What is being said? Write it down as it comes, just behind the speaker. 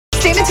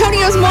San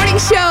Antonio's morning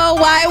show,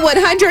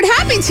 Y100.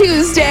 Happy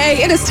Tuesday.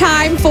 It is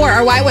time for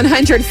our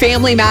Y100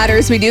 Family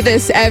Matters. We do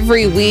this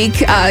every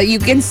week. You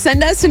can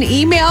send us an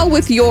email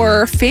with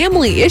your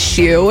family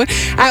issue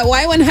at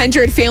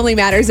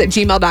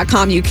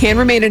y100familymatters@gmail.com. You can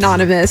remain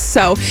anonymous.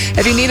 So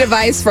if you need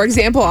advice, for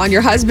example, on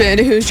your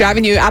husband who's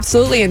driving you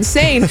absolutely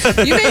insane,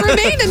 you may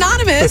remain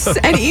anonymous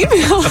and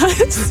email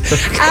us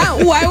at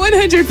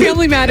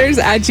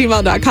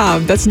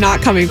y100familymatters@gmail.com. That's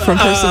not coming from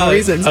personal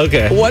reasons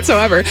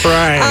whatsoever.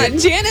 Right.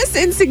 Janice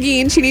in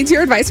Seguin, she needs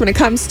your advice when it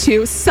comes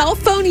to cell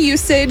phone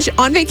usage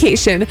on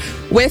vacation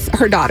with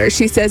her daughter.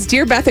 She says,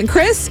 "Dear Beth and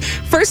Chris,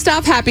 first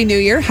off, Happy New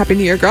Year." Happy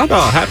New Year, girl.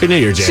 Oh, Happy New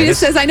Year, Janice. She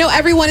says, "I know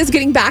everyone is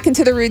getting back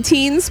into the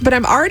routines, but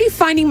I'm already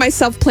finding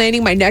myself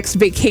planning my next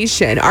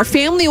vacation. Our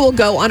family will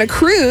go on a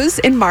cruise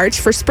in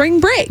March for spring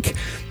break.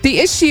 The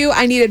issue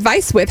I need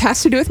advice with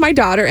has to do with my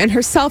daughter and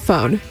her cell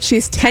phone.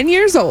 She's 10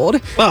 years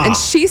old, and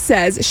she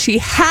says she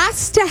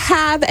has to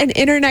have an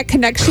internet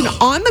connection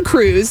on the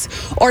cruise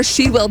or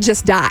she will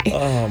just die.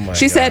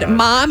 She said,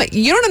 Mom,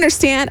 you don't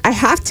understand. I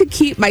have to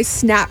keep my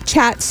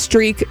Snapchat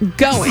streak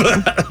going."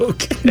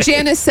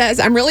 Janice says,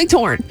 "I'm really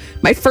torn.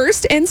 My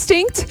first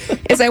instinct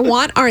is I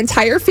want our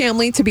entire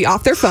family to be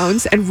off their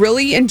phones and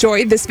really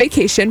enjoy this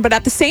vacation. But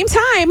at the same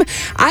time,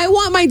 I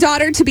want my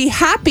daughter to be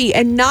happy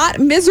and not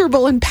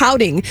miserable and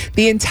pouting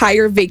the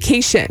entire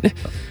vacation.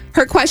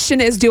 Her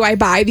question is, do I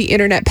buy the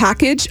internet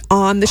package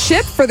on the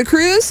ship for the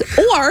cruise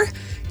or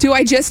do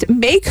I just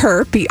make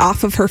her be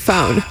off of her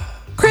phone?"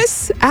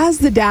 Chris, as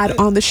the dad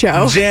on the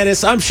show.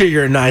 Janice, I'm sure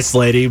you're a nice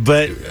lady,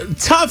 but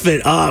tough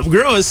it up.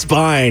 Grow a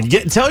spine.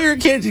 Tell your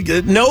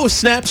kid no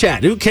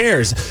Snapchat. Who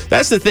cares?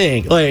 That's the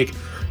thing. Like,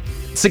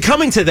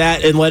 succumbing to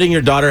that and letting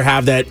your daughter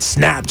have that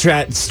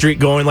Snapchat streak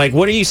going, like,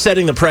 what are you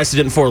setting the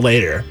precedent for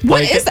later?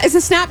 What like, is a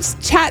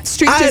Snapchat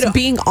streak just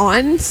being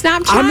on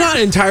Snapchat? I'm not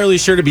entirely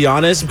sure, to be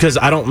honest, because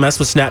I don't mess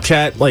with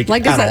Snapchat.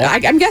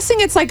 I'm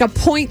guessing it's like a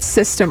point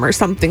system or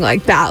something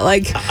like that.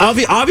 Like,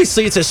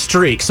 obviously, it's a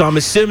streak, so I'm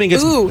assuming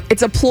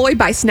it's a ploy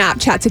by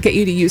Snapchat to get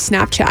you to use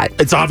Snapchat.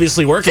 It's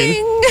obviously working.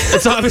 Ding.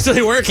 It's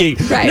obviously working.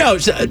 Right. No,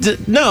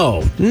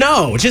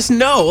 just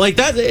no. Like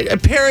that,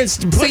 parents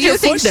put so your you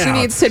think foot down.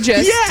 She needs to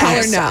just tell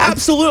her no?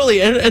 Absolutely.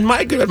 And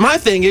my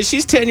thing is,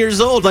 she's 10 years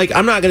old. Like,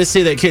 I'm not going to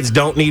say that kids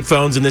don't need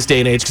phones in this day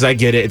and age because I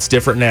get it. It's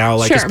different now,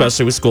 like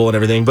especially with school and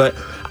everything. But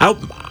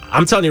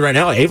I'm telling you right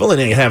now, Evelyn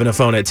ain't having a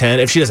phone at 10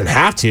 if she doesn't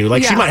have to.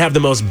 Like, she might have the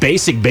most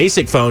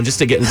basic phone just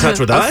to get in touch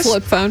with us. A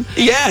flip phone.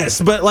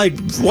 Yes, but like,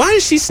 why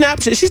does she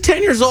Snapchat? She's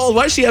 10 years old.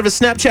 Why does she have a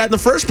Snapchat in the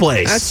first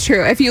place? That's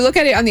true. If you look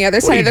at it on the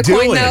other side of the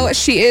coin, though,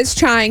 she is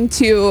trying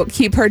to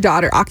keep her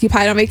daughter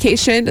occupied on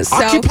vacation. So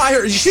occupy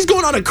her. She's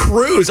going on a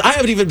cruise. I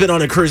haven't even been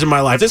on a cruise in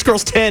my life. This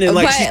girl's 10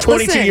 and she's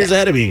 22 years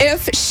ahead of me.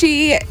 If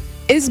she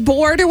is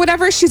bored or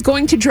whatever, she's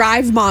going to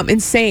drive mom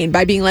insane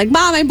by being like,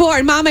 Mom, I'm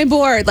bored, Mom, I'm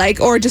bored, like,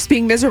 or just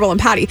being miserable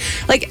and pouty.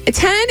 Like,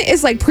 10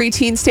 is like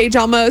preteen stage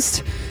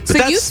almost.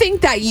 So you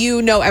think that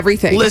you know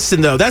everything.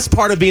 Listen, though, that's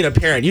part of being a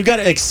parent. You got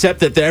to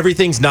accept that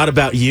everything's not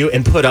about you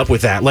and put up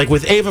with that. Like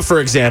with Ava, for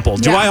example.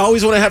 Do I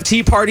always want to have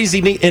tea parties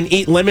and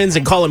eat lemons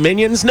and call them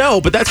minions?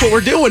 No, but that's what we're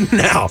doing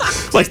now.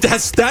 Like,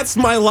 that's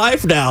my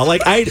life now.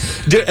 Like,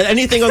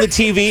 anything on the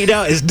TV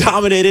now is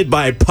dominated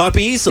by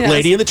puppies,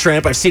 Lady and the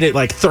Tramp. I've seen it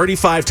like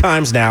 35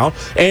 times now.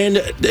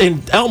 And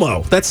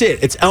Elmo. That's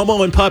it. It's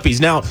Elmo and puppies.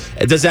 Now,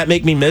 does that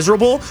make me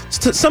miserable?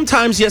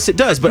 Sometimes, yes, it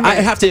does. But I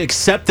have to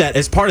accept that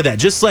as part of that.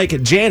 Just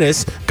like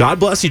Janice, God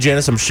bless you,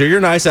 Janice. I'm sure you're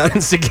nice out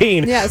in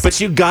Seguin. Yes. But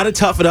you got to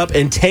tough it up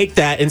and take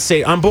that and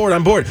say, I'm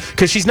bored.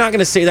 Because she's not going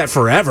to say that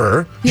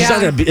forever. She's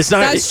not going to be. It's not.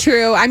 That's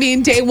true. I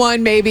mean, day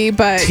one maybe,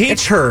 but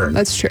teach her.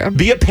 That's true.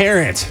 Be a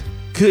parent.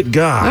 Good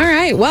God. All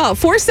right. Well,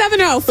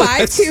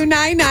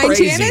 470-5299.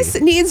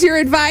 Janice needs your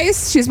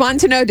advice. She's wanting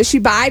to know, does she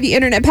buy the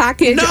internet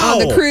package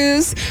on the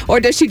cruise or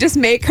does she just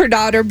make her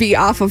daughter be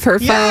off of her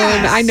phone?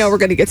 I know we're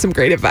going to get some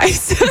great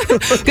advice.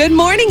 Good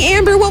morning,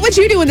 Amber. What would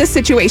you do in this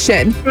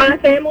situation? My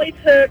family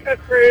took a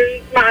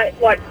cruise. My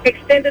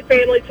extended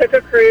family took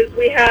a cruise.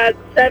 We had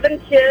 7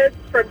 kids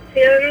from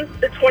 10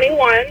 to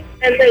 21,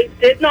 and they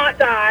did not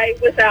die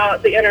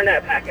without the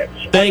internet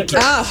package. Thank you.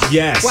 Oh,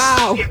 yes.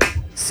 Wow.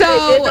 So,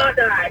 they did not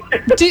die.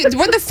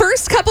 Were the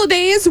first couple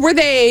days, were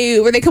they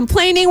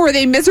complaining? Were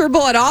they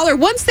miserable at all? Or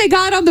once they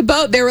got on the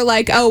boat, they were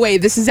like, oh,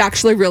 wait, this is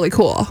actually really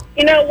cool?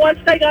 You know, once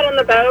they got on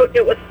the boat,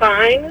 it was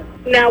fine.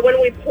 Now,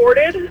 when we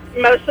ported,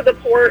 most of the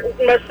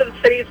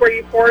cities where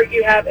you port,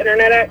 you have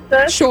internet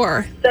access.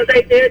 Sure. So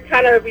they did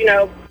kind of,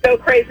 go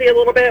crazy a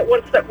little bit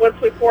once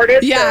we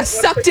ported. Yeah,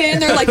 sucked in.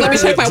 They're like, let me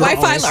check my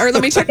Wi-Fi or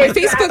let me check my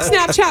Facebook,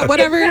 Snapchat,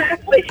 whatever.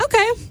 Exactly.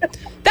 Okay.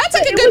 That's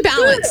like a good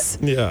balance.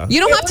 Yeah. You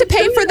don't have to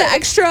pay for the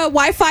extra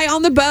Wi-Fi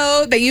on the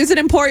boat. They use it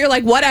in port. You're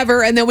like,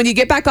 whatever. And then when you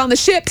get back on the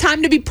ship,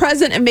 time to be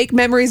present and make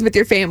memories with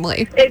your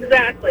family.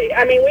 Exactly.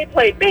 I mean, we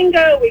played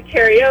bingo, we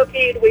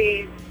karaoke'd,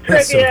 we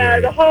trivia,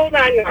 the whole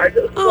 9 yards.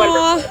 It was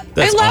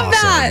wonderful. I love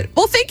that.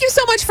 Well, thank you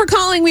so much for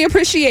calling. We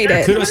appreciate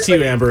it. Kudos to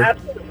you, Amber.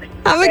 Absolutely.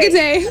 Have a good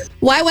day.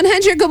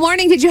 Y100, good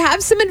morning. Did you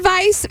have some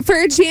advice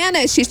for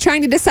Janice? She's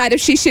trying to decide if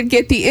she should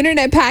get the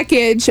internet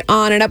package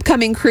on an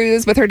upcoming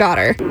cruise with her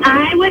daughter.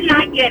 I would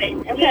not get it.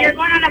 I mean, you're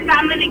going on a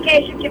family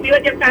vacation to be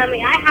with your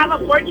family. I have a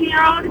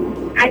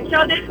 14-year-old.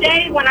 Until this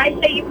day, when I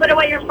say you put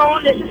away your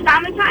phone, this is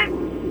family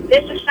time.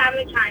 This is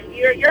family time.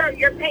 You're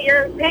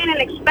paying an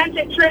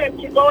expensive trip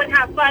to go and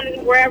have fun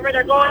wherever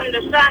they're going in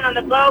the sun, on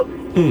the boat,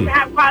 to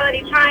have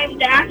quality time.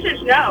 The answer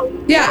is no.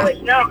 Yeah.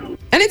 Always no.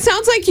 And it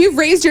sounds like you've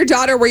raised your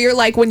daughter where you're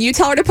like, when you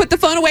tell her to put the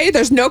phone away,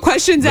 there's no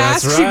questions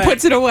That's asked. right. She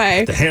puts it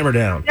away. The hammer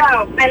down.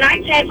 No,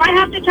 and if I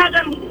have to tell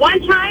them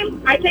one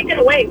time, I take it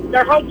away.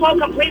 Their home phone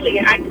completely.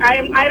 I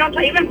don't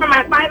tell, even for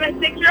my 5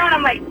 and 6-year-old.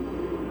 I'm like,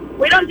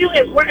 we don't do,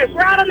 if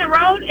we're out on the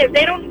road, if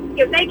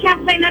they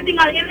can't play nothing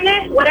on the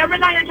internet,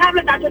 whatever's on your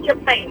tablet, that's what you're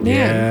playing. Man,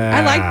 Yeah.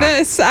 I like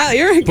this.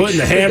 You're Putting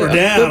the hammer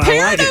down. The I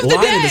parent like it. of the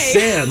Line in the day.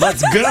 sand.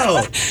 Let's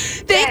go.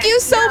 Thank you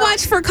so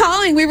much for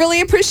calling. We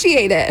really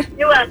appreciate it.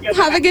 You're welcome.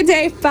 Have a good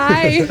day.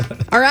 Bye.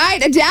 All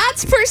right, a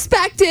dad's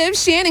perspective.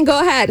 Shannon,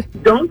 go ahead.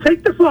 Don't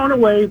take the phone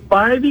away.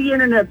 Buy the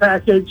internet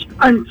package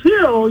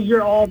until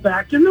you're all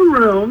back in the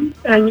room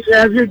and you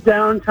have your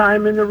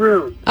downtime in the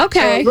room.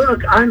 Okay. So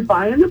look, I'm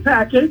buying the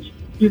package.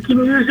 You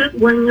can use it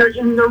when you're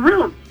in the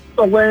room.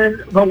 But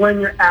when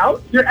you're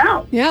out, you're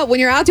out. Yeah, when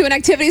you're out doing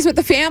activities with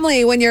the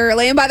family, when you're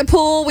laying by the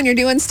pool, when you're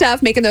doing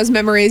stuff, making those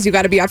memories, you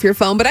got to be off your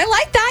phone. But I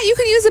like that. You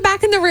can use it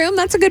back in the room.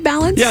 That's a good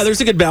balance. Yeah, there's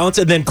a good balance.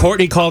 And then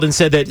Courtney called and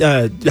said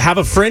that have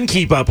a friend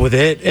keep up with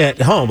it at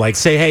home. Like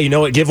say, hey, you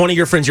know what? Give one of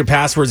your friends your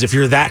passwords if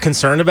you're that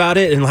concerned about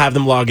it, and have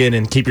them log in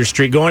and keep your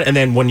streak going. And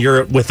then when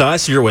you're with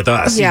us, you're with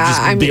us. Yeah,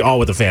 you just be all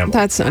with the family.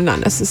 That's not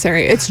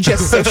necessary. It's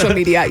just social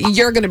media.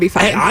 You're going to be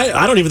fine. Hey,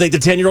 I don't even think the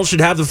 10-year-old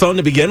should have the phone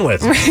to begin with.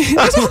 There's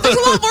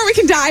a lot more we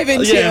can dive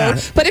into.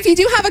 Yeah. But if you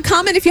do have a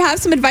comment, if you have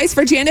some advice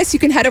for Janice, you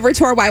can head over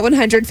to our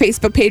Y100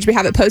 Facebook page. We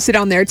have it posted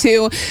on there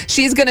too.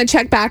 She's going to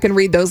check back and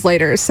read those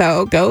later.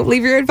 So go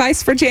leave your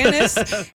advice for Janice.